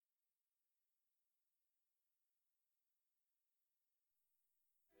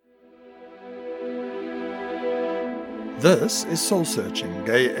This is Soul Searching,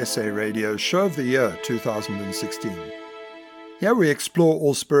 Gay Essay Radio Show of the Year 2016. Here we explore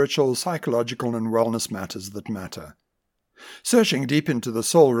all spiritual, psychological and wellness matters that matter. Searching deep into the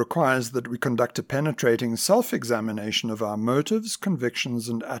soul requires that we conduct a penetrating self-examination of our motives, convictions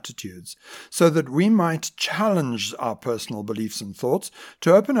and attitudes, so that we might challenge our personal beliefs and thoughts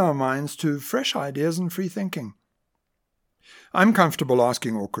to open our minds to fresh ideas and free thinking. I'm comfortable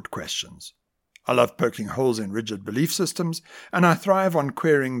asking awkward questions. I love poking holes in rigid belief systems, and I thrive on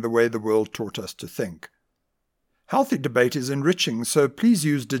querying the way the world taught us to think. Healthy debate is enriching, so please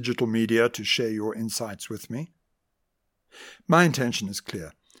use digital media to share your insights with me. My intention is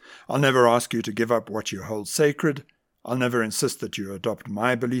clear. I'll never ask you to give up what you hold sacred. I'll never insist that you adopt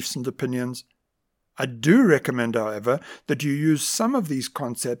my beliefs and opinions. I do recommend, however, that you use some of these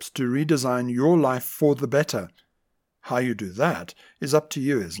concepts to redesign your life for the better. How you do that is up to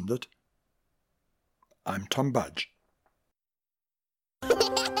you, isn't it? I'm Tom Budge.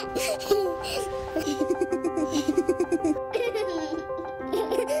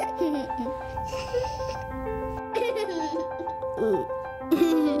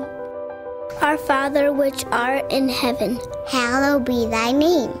 Our Father which art in heaven, hallowed be thy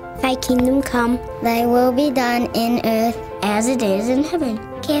name. Thy kingdom come, thy will be done in earth as it is in heaven.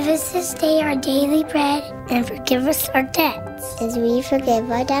 Give us this day our daily bread, and forgive us our debts, as we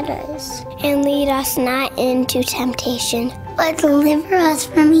forgive our debtors. And lead us not into temptation, but deliver us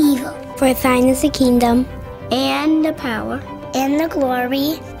from evil. For thine is the kingdom, and the power, and the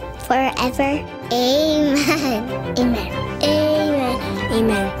glory, forever. Amen. Amen. Amen.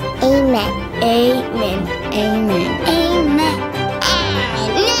 Amen. Amen. Amen. Amen. Amen.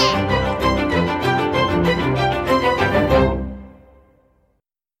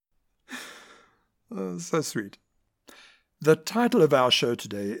 So sweet. The title of our show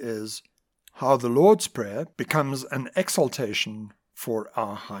today is How the Lord's Prayer Becomes an Exaltation for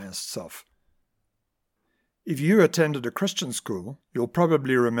Our Highest Self. If you attended a Christian school, you'll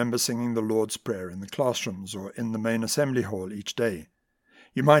probably remember singing the Lord's Prayer in the classrooms or in the main assembly hall each day.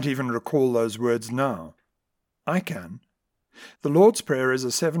 You might even recall those words now. I can. The Lord's Prayer is a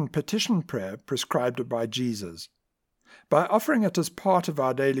 7-petition prayer prescribed by Jesus. By offering it as part of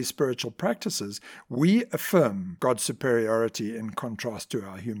our daily spiritual practices, we affirm God's superiority in contrast to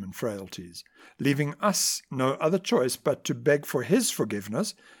our human frailties, leaving us no other choice but to beg for His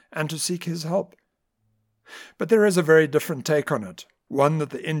forgiveness and to seek His help. But there is a very different take on it, one that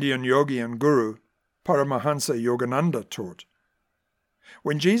the Indian yogi and guru, Paramahansa Yogananda, taught.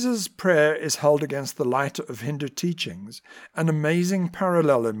 When Jesus' prayer is held against the light of Hindu teachings, an amazing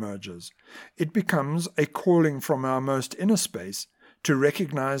parallel emerges. It becomes a calling from our most inner space to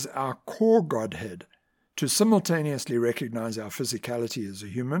recognize our core godhead, to simultaneously recognize our physicality as a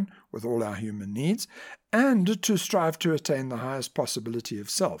human with all our human needs, and to strive to attain the highest possibility of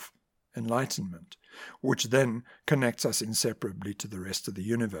self, enlightenment, which then connects us inseparably to the rest of the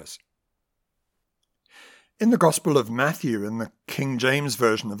universe. In the Gospel of Matthew, in the King James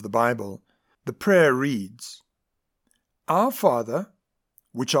Version of the Bible, the prayer reads, Our Father,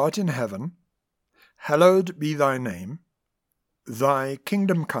 which art in heaven, hallowed be thy name. Thy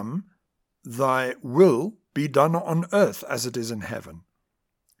kingdom come, thy will be done on earth as it is in heaven.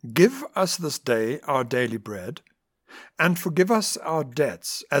 Give us this day our daily bread, and forgive us our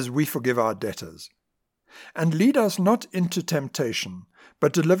debts as we forgive our debtors. And lead us not into temptation,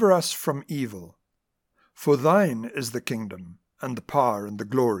 but deliver us from evil. For thine is the kingdom, and the power, and the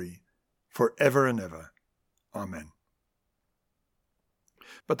glory, for ever and ever. Amen.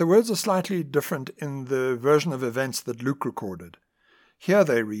 But the words are slightly different in the version of events that Luke recorded. Here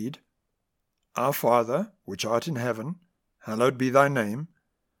they read, Our Father, which art in heaven, hallowed be thy name.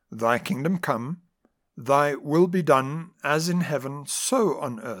 Thy kingdom come, thy will be done, as in heaven, so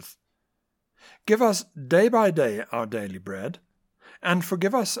on earth. Give us day by day our daily bread, and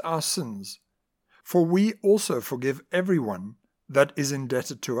forgive us our sins, for we also forgive everyone that is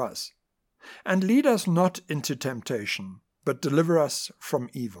indebted to us. And lead us not into temptation, but deliver us from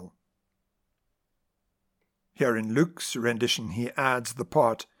evil. Here in Luke's rendition he adds the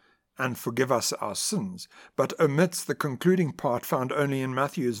part, and forgive us our sins, but omits the concluding part found only in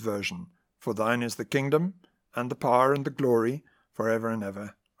Matthew's version, for thine is the kingdom, and the power, and the glory, forever and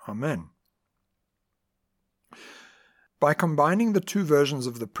ever. Amen. By combining the two versions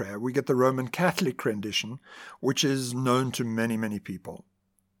of the prayer, we get the Roman Catholic rendition, which is known to many, many people.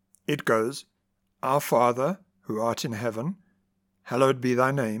 It goes, Our Father, who art in heaven, hallowed be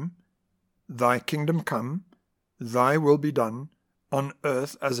thy name. Thy kingdom come, thy will be done, on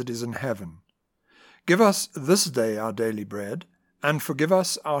earth as it is in heaven. Give us this day our daily bread, and forgive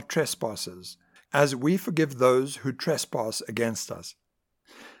us our trespasses, as we forgive those who trespass against us.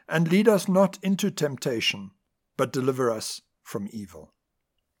 And lead us not into temptation, but deliver us from evil.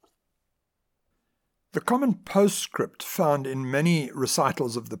 The common postscript found in many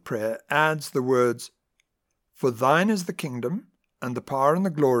recitals of the prayer adds the words, "For thine is the kingdom, and the power and the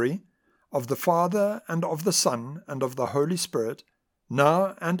glory, of the Father, and of the Son, and of the Holy Spirit,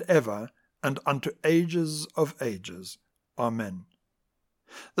 now and ever, and unto ages of ages. Amen."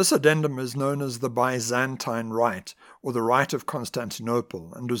 This addendum is known as the Byzantine Rite, or the Rite of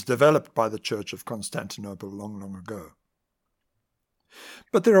Constantinople, and was developed by the Church of Constantinople long, long ago.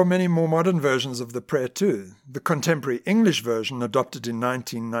 But there are many more modern versions of the prayer too. The contemporary English version, adopted in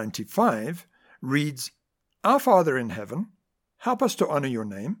 1995, reads, "Our Father in heaven, help us to honor your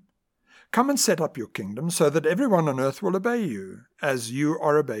name. Come and set up your kingdom so that everyone on earth will obey you, as you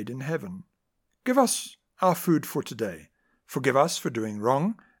are obeyed in heaven. Give us our food for today. Forgive us for doing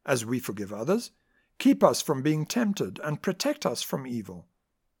wrong, as we forgive others. Keep us from being tempted, and protect us from evil."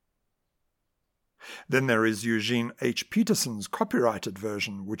 Then there is Eugene H. Peterson's copyrighted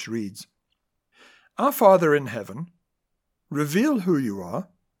version, which reads, "Our Father in heaven, reveal who you are.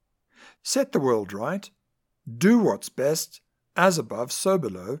 Set the world right. Do what's best, as above, so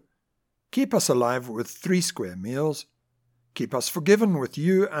below. Keep us alive with 3 square meals. Keep us forgiven with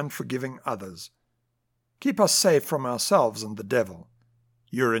you and forgiving others. Keep us safe from ourselves and the devil.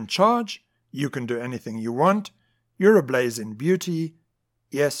 You're in charge. You can do anything you want. You're ablaze in beauty.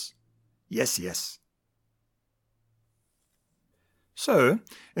 Yes, yes, yes." So,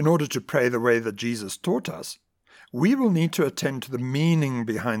 in order to pray the way that Jesus taught us, we will need to attend to the meaning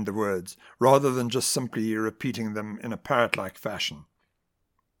behind the words, rather than just simply repeating them in a parrot-like fashion.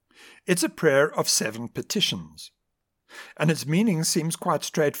 It's a prayer of 7 petitions, and its meaning seems quite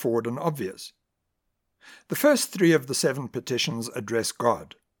straightforward and obvious. The first 3 of the 7 petitions address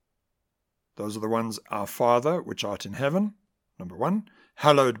God. Those are the ones, "Our Father, which art in heaven," number 1,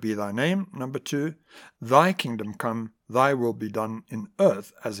 "Hallowed be thy name," number 2, "Thy kingdom come, thy will be done in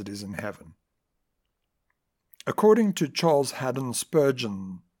earth as it is in heaven." According to Charles Haddon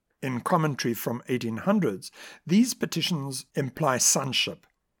Spurgeon, in commentary from 1800s, these petitions imply sonship.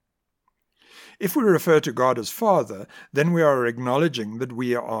 If we refer to God as Father, then we are acknowledging that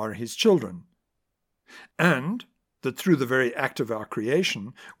we are his children, and that through the very act of our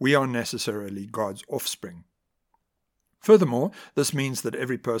creation, we are necessarily God's offspring. Furthermore, this means that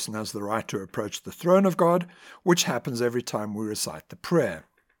every person has the right to approach the throne of God, which happens every time we recite the prayer.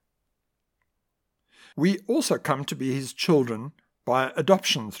 We also come to be his children by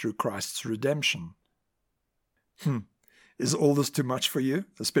adoption through Christ's redemption. Is all this too much for you,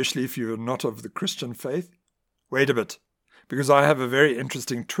 especially if you are not of the Christian faith? Wait a bit, because I have a very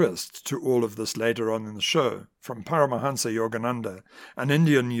interesting twist to all of this later on in the show from Paramahansa Yogananda, an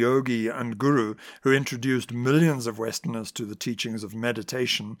Indian yogi and guru who introduced millions of Westerners to the teachings of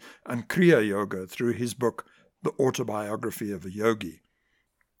meditation and Kriya Yoga through his book, The Autobiography of a Yogi.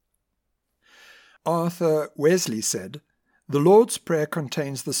 Arthur Wesley said, "The Lord's Prayer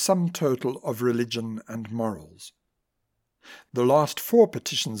contains the sum total of religion and morals." The last 4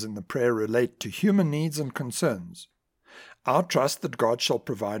 petitions in the prayer relate to human needs and concerns. Our trust that God shall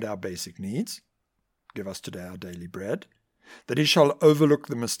provide our basic needs, give us today our daily bread, that he shall overlook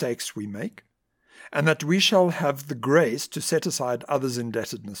the mistakes we make, and that we shall have the grace to set aside others'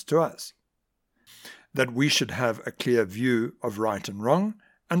 indebtedness to us, that we should have a clear view of right and wrong,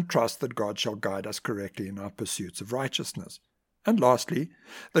 and trust that God shall guide us correctly in our pursuits of righteousness, and lastly,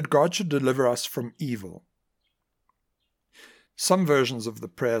 that God should deliver us from evil. Some versions of the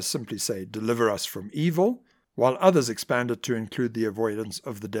prayer simply say, "Deliver us from evil," while others expand it to include the avoidance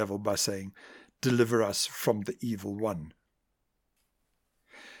of the devil by saying, "Deliver us from the evil one."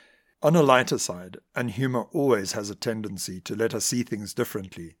 On a lighter side, and humor always has a tendency to let us see things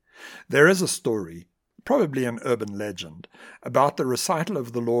differently, there is a story, probably an urban legend, about the recital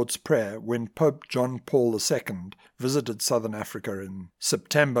of the Lord's Prayer when Pope John Paul II visited Southern Africa in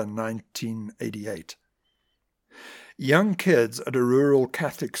September 1988. Young kids at a rural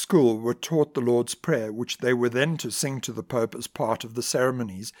Catholic school were taught the Lord's Prayer, which they were then to sing to the Pope as part of the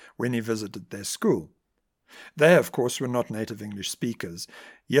ceremonies when he visited their school. They, of course, were not native English speakers,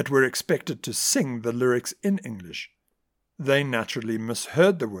 yet were expected to sing the lyrics in English. They naturally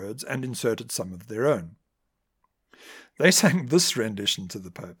misheard the words and inserted some of their own. They sang this rendition to the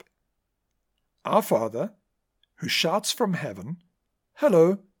Pope: "Our Father, who shouts from heaven,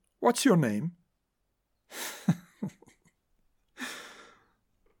 hello, what's your name?"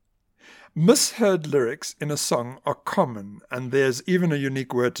 Misheard lyrics in a song are common, and there's even a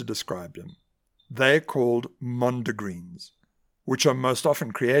unique word to describe them. They're called mondegreens. which are most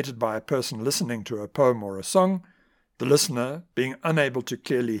often created by a person listening to a poem or a song, the listener, being unable to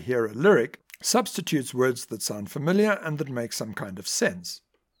clearly hear a lyric, substitutes words that sound familiar and that make some kind of sense.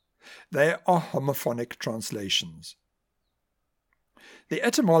 They are homophonic translations. The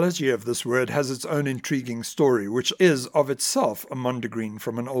etymology of this word has its own intriguing story, which is of itself a mondegreen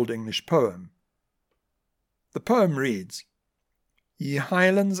from an Old English poem. The poem reads, "Ye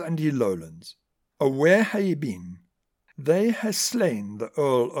highlands and ye lowlands, o where hae ye been? They hae slain the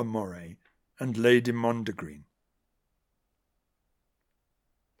Earl o Moray and Lady Mondegreen."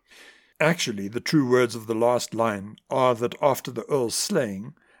 Actually, the true words of the last line are that after the Earl's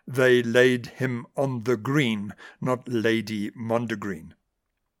slaying, they laid him on the green, not Lady Mondegreen.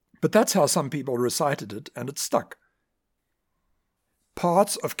 But that's how some people recited it, and it stuck.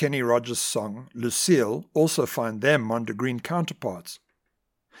 Parts of Kenny Rogers' song, Lucille, also find their Mondegreen counterparts.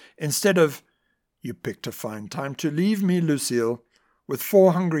 Instead of, "You picked a fine time to leave me, Lucille, with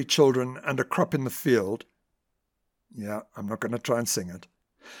 4 hungry children and a crop in the field." Yeah, I'm not going to try and sing it.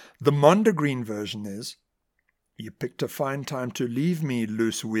 The Mondegreen version is, "You picked a fine time to leave me,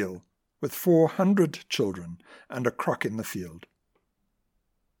 loose wheel, with 400 children and a crock in the field."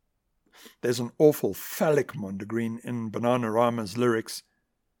 There's an awful phallic Mondegreen in Bananarama's lyrics.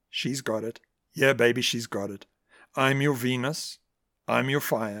 "She's got it. Yeah, baby, she's got it. I'm your Venus. I'm your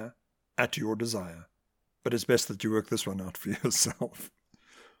fire. At your desire." But it's best that you work this one out for yourself.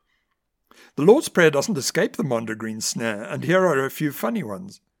 The Lord's Prayer doesn't escape the Mondegreen snare, and here are a few funny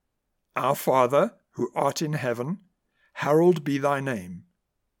ones. "Our Father, who art in heaven, hallowed be thy name."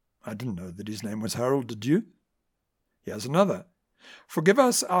 I didn't know that his name was Harold, did you? Here's another. "Forgive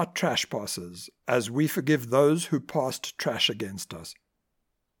us our trespasses, as we forgive those who passed trash against us."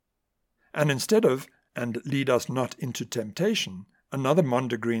 And instead of, "and lead us not into temptation," another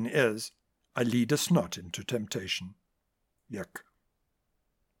Mondegreen is, "I lead us not into temptation." Yuck.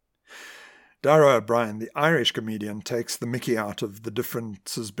 Dara O'Brien, the Irish comedian, takes the mickey out of the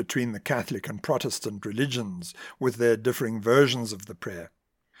differences between the Catholic and Protestant religions with their differing versions of the prayer.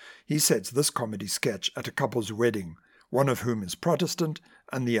 He sets this comedy sketch at a couple's wedding, one of whom is Protestant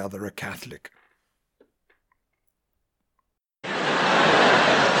and the other a Catholic. Right,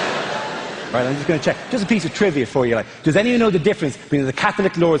 I'm just going to check. Just a piece of trivia for you. Does anyone know the difference between the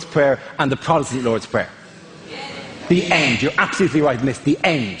Catholic Lord's Prayer and the Protestant Lord's Prayer? The end. You're absolutely right, miss. The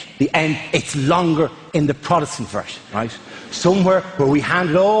end. The end. It's longer in the Protestant version, right? Somewhere where we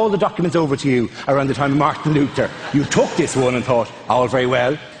handed all the documents over to you around the time of Martin Luther, you took this one and thought, all very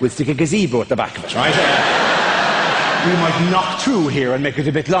well, we'll stick a gazebo at the back of it, right? We might knock through here and make it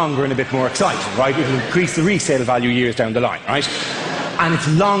a bit longer and a bit more exciting, right? It'll increase the resale value years down the line, right? And it's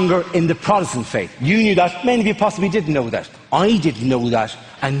longer in the Protestant faith. You knew that. Many of you possibly didn't know that. I didn't know that,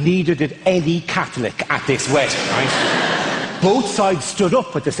 and neither did any Catholic at this wedding, right? Both sides stood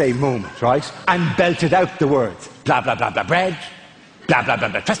up at the same moment, right? And belted out the words, blah, blah, blah, blah, bread, blah, blah, blah,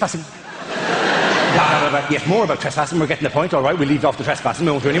 blah, trespassing, blah, blah, blah, blah. Yes, more about trespassing. We're getting the point. All right, we'll leave off the trespassing.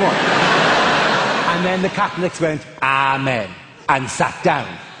 We won't do any more. And then the Catholics went, "Amen," and sat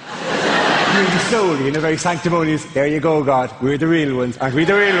down. Really slowly, in a very sanctimonious, "There you go, God, we're the real ones. Aren't we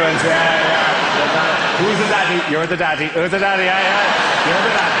the real ones? Yeah. Who's the daddy? You're the daddy. Who's the daddy? Yeah. You're the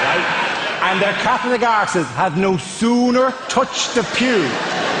daddy, right?" And their Catholic arses had no sooner touched the pew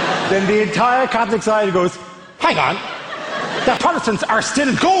than the entire Catholic side goes, "Hang on, the Protestants are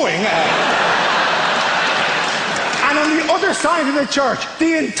still going." And on the other side of the church,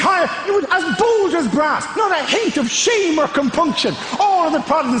 the entire, as bold as brass, not a hint of shame or compunction, all of the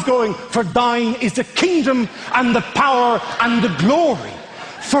Protestants going, "For thine is the kingdom and the power and the glory,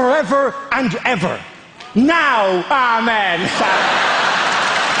 forever and ever. Now, amen."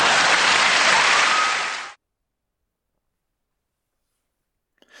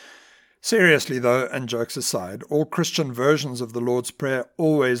 Seriously, though, and jokes aside, all Christian versions of the Lord's Prayer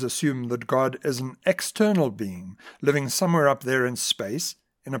always assume that God is an external being, living somewhere up there in space,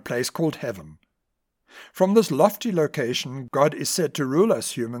 in a place called heaven. From this lofty location, God is said to rule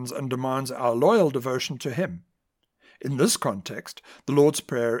us humans and demands our loyal devotion to Him. In this context, the Lord's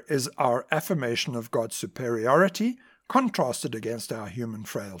Prayer is our affirmation of God's superiority, contrasted against our human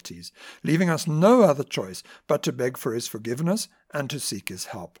frailties, leaving us no other choice but to beg for His forgiveness and to seek His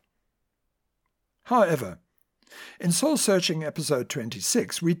help. However, in Soul Searching episode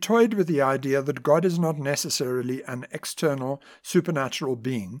 26, we toyed with the idea that God is not necessarily an external, supernatural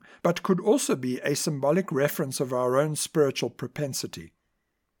being, but could also be a symbolic reference of our own spiritual propensity.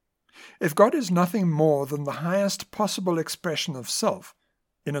 If God is nothing more than the highest possible expression of self,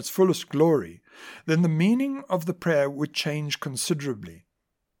 in its fullest glory, then the meaning of the prayer would change considerably.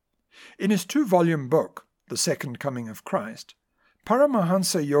 In his 2-volume book, The Second Coming of Christ,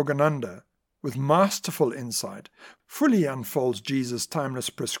 Paramahansa Yogananda, with masterful insight, fully unfolds Jesus' timeless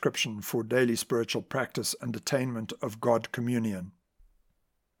prescription for daily spiritual practice and attainment of God communion.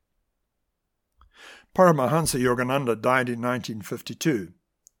 Paramahansa Yogananda died in 1952.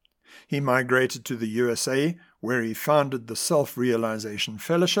 He migrated to the USA, where he founded the Self-Realization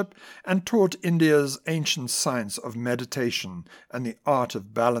Fellowship and taught India's ancient science of meditation and the art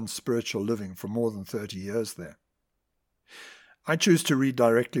of balanced spiritual living for more than 30 years there. I choose to read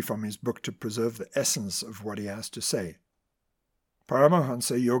directly from his book to preserve the essence of what he has to say.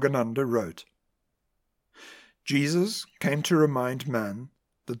 Paramahansa Yogananda wrote, Jesus came to remind man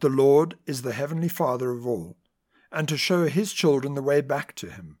that the Lord is the Heavenly Father of all, and to show his children the way back to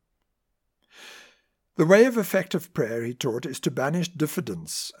him. The way of effective prayer, he taught, is to banish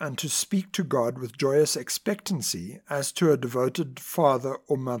diffidence and to speak to God with joyous expectancy as to a devoted father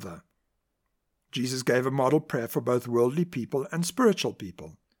or mother. Jesus gave a model prayer for both worldly people and spiritual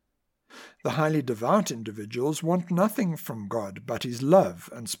people. The highly devout individuals want nothing from God but his love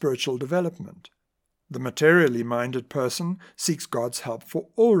and spiritual development. The materially minded person seeks God's help for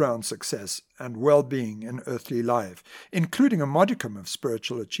all-round success and well-being in earthly life, including a modicum of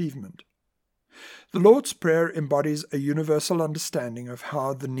spiritual achievement. The Lord's Prayer embodies a universal understanding of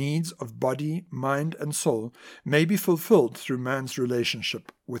how the needs of body, mind, and soul may be fulfilled through man's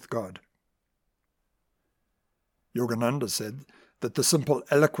relationship with God. Yogananda said that the simple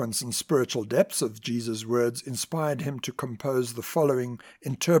eloquence and spiritual depths of Jesus' words inspired him to compose the following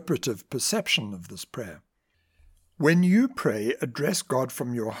interpretive perception of this prayer. When you pray, address God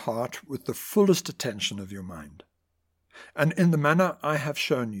from your heart with the fullest attention of your mind. And in the manner I have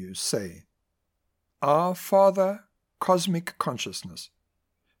shown you, say, Our Father, cosmic consciousness,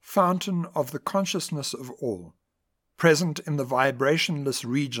 fountain of the consciousness of all, present in the vibrationless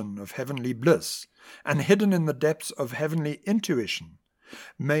region of heavenly bliss, and hidden in the depths of heavenly intuition,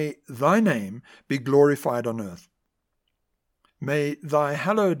 may thy name be glorified on earth. May thy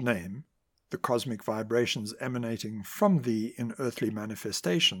hallowed name, the cosmic vibrations emanating from thee in earthly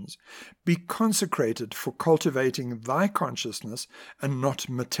manifestations, be consecrated for cultivating thy consciousness and not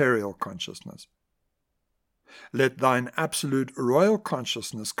material consciousness. Let thine absolute royal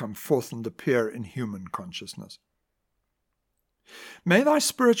consciousness come forth and appear in human consciousness. May thy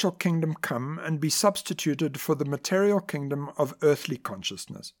spiritual kingdom come and be substituted for the material kingdom of earthly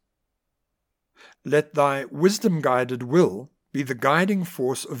consciousness. Let thy wisdom-guided will be the guiding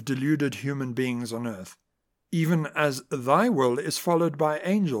force of deluded human beings on earth, even as thy will is followed by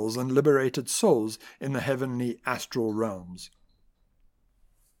angels and liberated souls in the heavenly astral realms.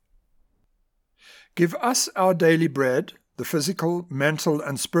 Give us our daily bread, the physical, mental,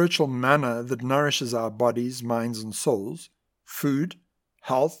 and spiritual manna that nourishes our bodies, minds, and souls, food,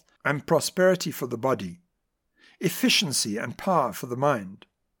 health, and prosperity for the body, efficiency and power for the mind,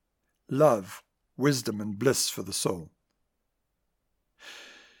 love, wisdom, and bliss for the soul.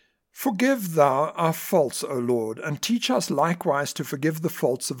 Forgive thou our faults, O Lord, and teach us likewise to forgive the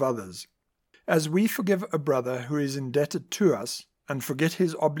faults of others, as we forgive a brother who is indebted to us and forget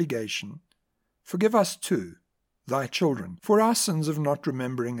his obligation. Forgive us too, thy children, for our sins of not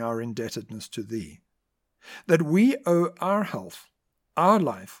remembering our indebtedness to thee, that we owe our health, our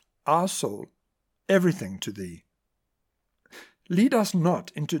life, our soul, everything to thee. Lead us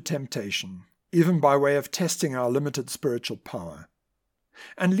not into temptation, even by way of testing our limited spiritual power,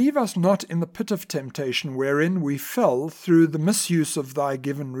 and leave us not in the pit of temptation wherein we fell through the misuse of thy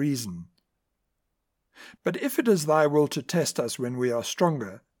given reason. But if it is thy will to test us when we are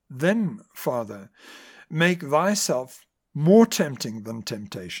stronger, then, Father, make thyself more tempting than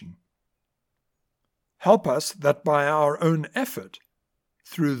temptation. Help us that by our own effort,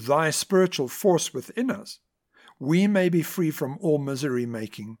 through thy spiritual force within us, we may be free from all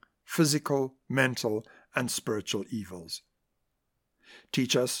misery-making, physical, mental, and spiritual evils.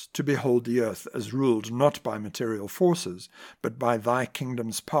 Teach us to behold the earth as ruled not by material forces, but by thy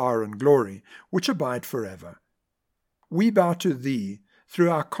kingdom's power and glory, which abide forever. We bow to thee through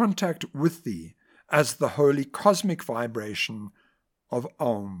our contact with thee as the holy cosmic vibration of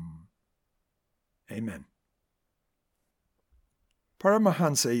Om. Amen.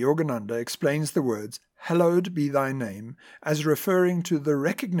 Paramahansa Yogananda explains the words, "Hallowed be thy name," as referring to the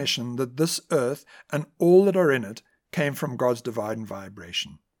recognition that this earth and all that are in it came from God's divine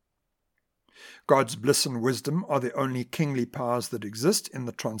vibration. God's bliss and wisdom are the only kingly powers that exist in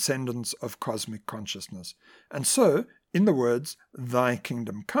the transcendence of cosmic consciousness. And so, in the words, "Thy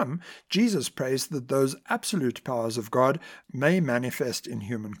kingdom come," Jesus prays that those absolute powers of God may manifest in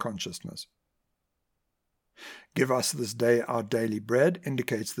human consciousness. Give us this day our daily bread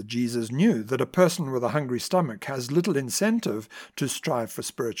indicates that Jesus knew that a person with a hungry stomach has little incentive to strive for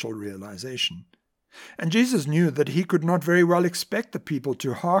spiritual realization. And Jesus knew that he could not very well expect the people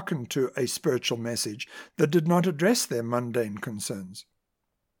to hearken to a spiritual message that did not address their mundane concerns.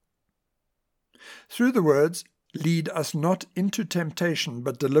 Through the words, "Lead us not into temptation,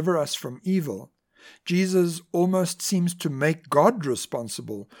 but deliver us from evil," Jesus almost seems to make God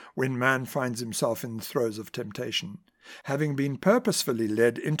responsible when man finds himself in the throes of temptation, having been purposefully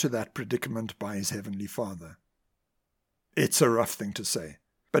led into that predicament by his heavenly Father. It's a rough thing to say,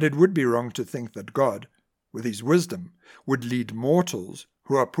 but it would be wrong to think that God, with his wisdom, would lead mortals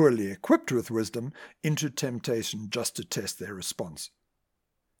who are poorly equipped with wisdom into temptation just to test their response.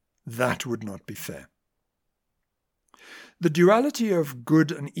 That would not be fair. The duality of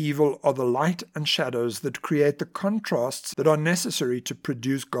good and evil are the light and shadows that create the contrasts that are necessary to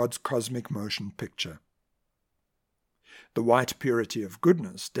produce God's cosmic motion picture. The white purity of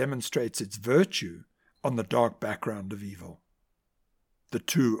goodness demonstrates its virtue on the dark background of evil. The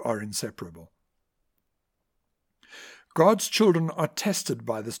two are inseparable. God's children are tested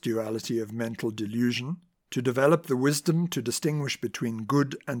by this duality of mental delusion to develop the wisdom to distinguish between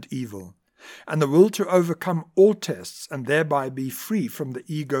good and evil, and the will to overcome all tests and thereby be free from the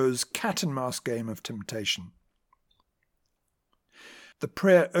ego's cat-and-mouse game of temptation. The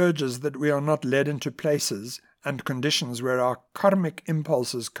prayer urges that we are not led into places and conditions where our karmic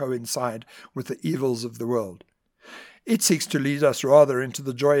impulses coincide with the evils of the world. It seeks to lead us rather into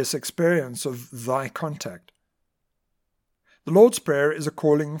the joyous experience of thy contact. The Lord's Prayer is a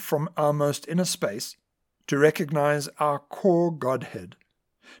calling from our most inner space to recognize our core godhead,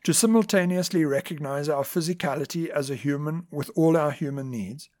 to simultaneously recognize our physicality as a human with all our human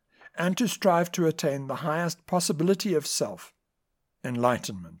needs, and to strive to attain the highest possibility of self,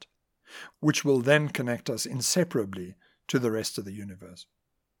 enlightenment, which will then connect us inseparably to the rest of the universe.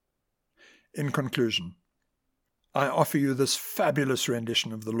 In conclusion, I offer you this fabulous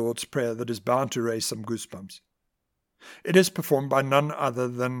rendition of the Lord's Prayer that is bound to raise some goosebumps. It is performed by none other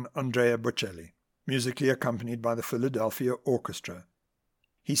than Andrea Bocelli, musically accompanied by the Philadelphia Orchestra.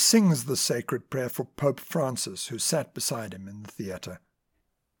 He sings the sacred prayer for Pope Francis, who sat beside him in the theater.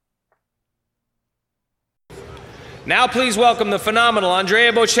 Now please welcome the phenomenal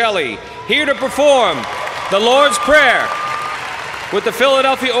Andrea Bocelli, here to perform the Lord's Prayer with the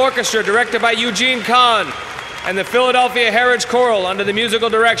Philadelphia Orchestra, directed by Eugene Kahn, and the Philadelphia Heritage Choral under the musical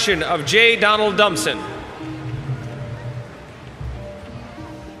direction of J. Donald Dumpson.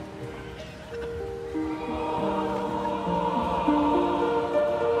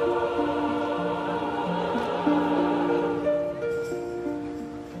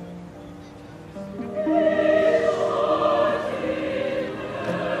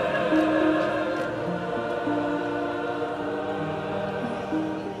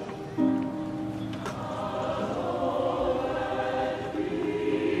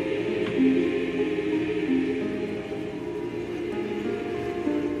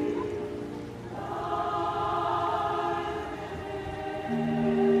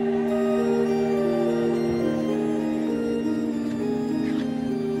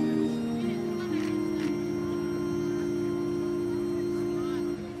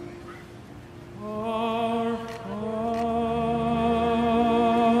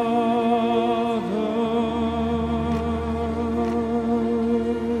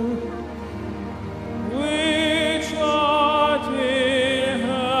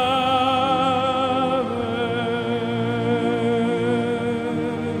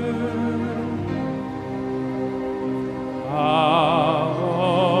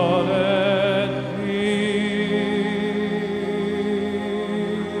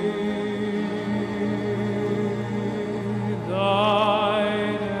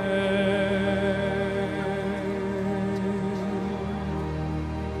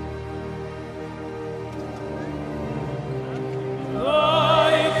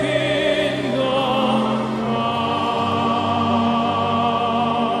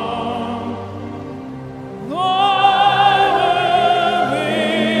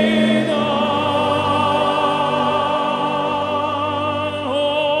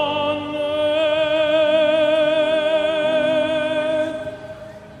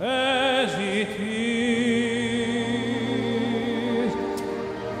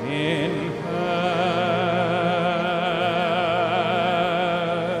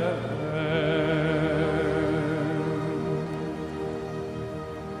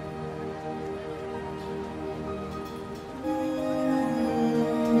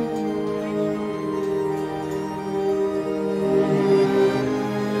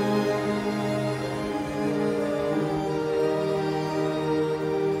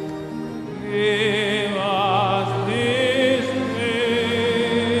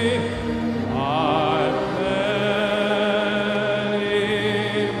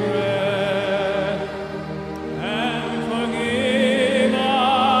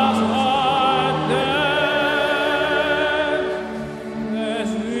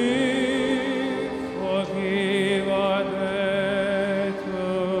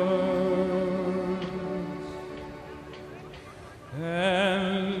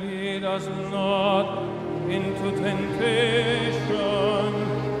 and lead us not into temptation,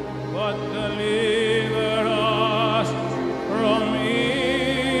 but deliver us from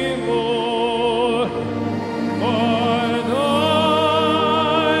evil. For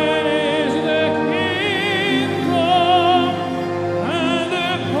thine is the kingdom, and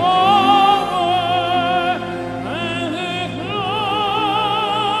the power, and the glory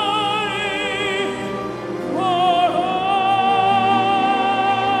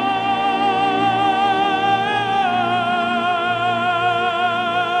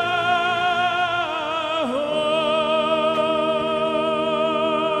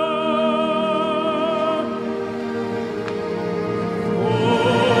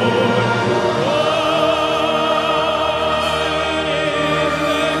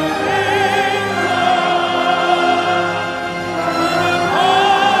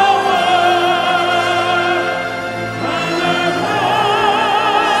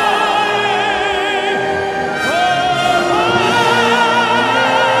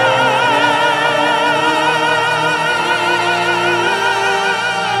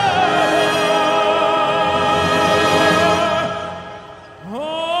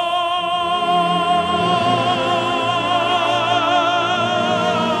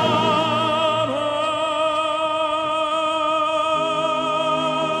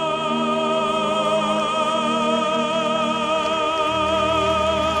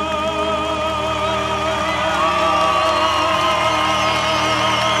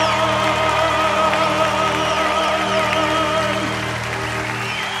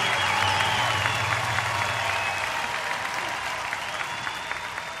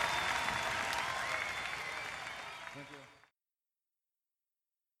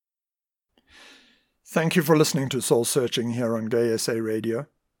Thank you for listening to Soul Searching here on Gay SA Radio.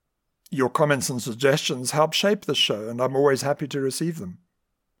 Your comments and suggestions help shape the show, and I'm always happy to receive them.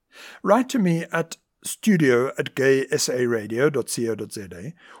 Write to me at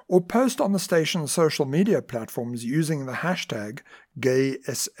studio@gaysaradio.co.za or post on the station's social media platforms using the hashtag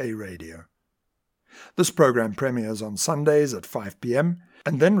GaySARadio. This program premieres on Sundays at 5 p.m.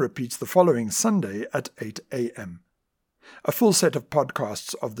 and then repeats the following Sunday at 8 a.m. A full set of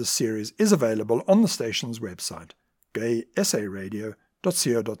podcasts of this series is available on the station's website,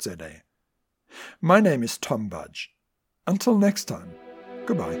 gaysaradio.co.za. My name is Tom Budge. Until next time,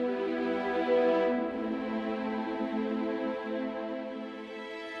 goodbye.